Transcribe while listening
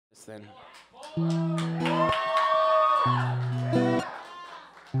minutes then.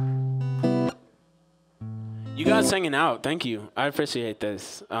 You guys hanging out. Thank you. I appreciate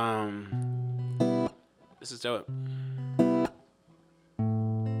this. This is dope.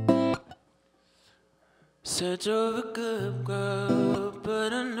 Said you're a good girl,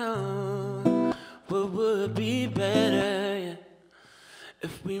 but I know what would be better, yeah,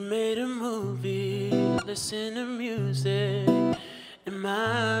 if we made a movie, listen to music in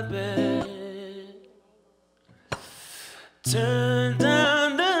my bed. Turn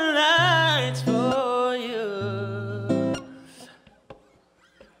down the lights for you,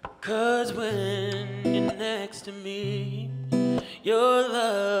 'cause when you're next to me, your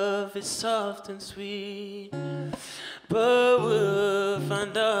love is soft and sweet. But we'll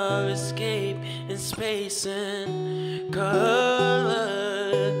find our escape in space and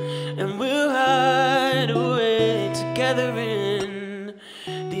color, and we'll hide away together in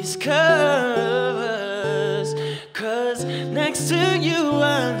these covers. 'Cause next to you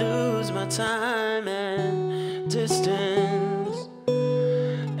I lose my time and distance,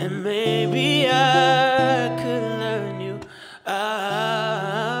 and maybe I could learn you.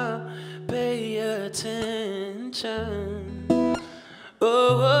 I'll pay attention.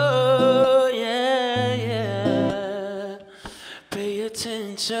 Oh, yeah, yeah. Pay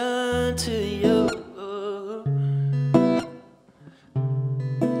attention to you.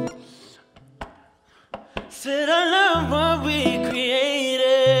 Said I love what we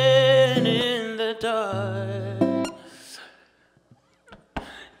created in the dark,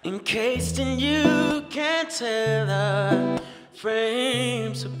 encased in you, can't tell our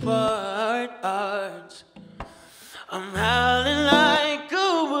frames apart. I'm howling like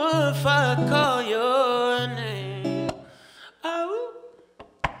a wolf, I call your name. Oh,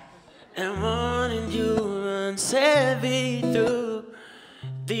 and wanting you runs heavy through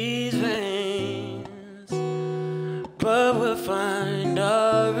these veins. But we'll find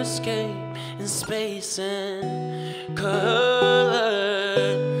our escape in space and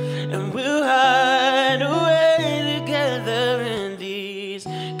color, and we'll hide away together in these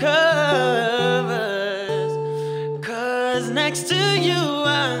covers. 'Cause next to you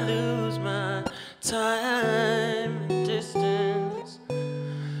I lose my time and distance,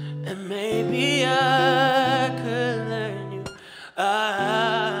 and maybe I could learn you.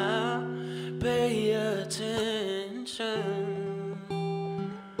 I'll pay attention.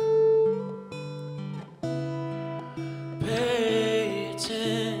 Pay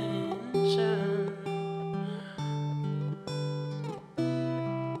attention.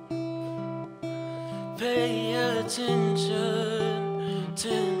 Pay attention,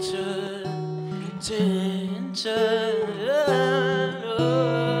 attention, attention.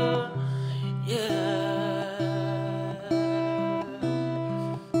 Oh, yeah.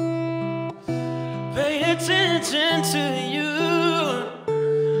 Pay attention to you.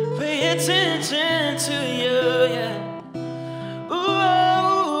 Pay attention to you, yeah.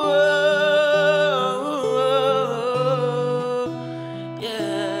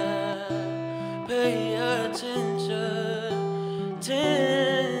 Pay attention,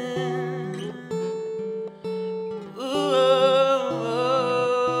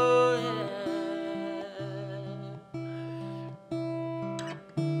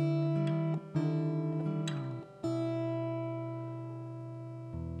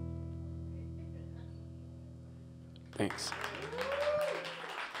 Thanks.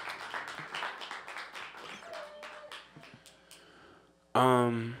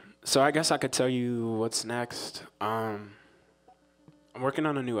 So I guess I could tell you what's next. I'm working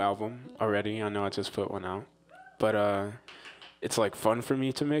on a new album already. I know I just put one out, but it's like fun for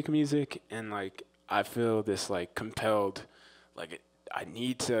me to make music, and like I feel this like compelled, like I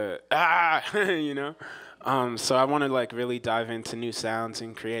need to you know. So I want to like really dive into new sounds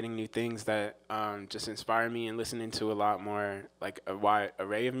and creating new things that just inspire me, and listening to a lot more, like a wide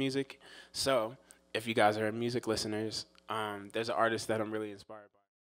array of music. So if you guys are music listeners, there's an artist that I'm really inspired by.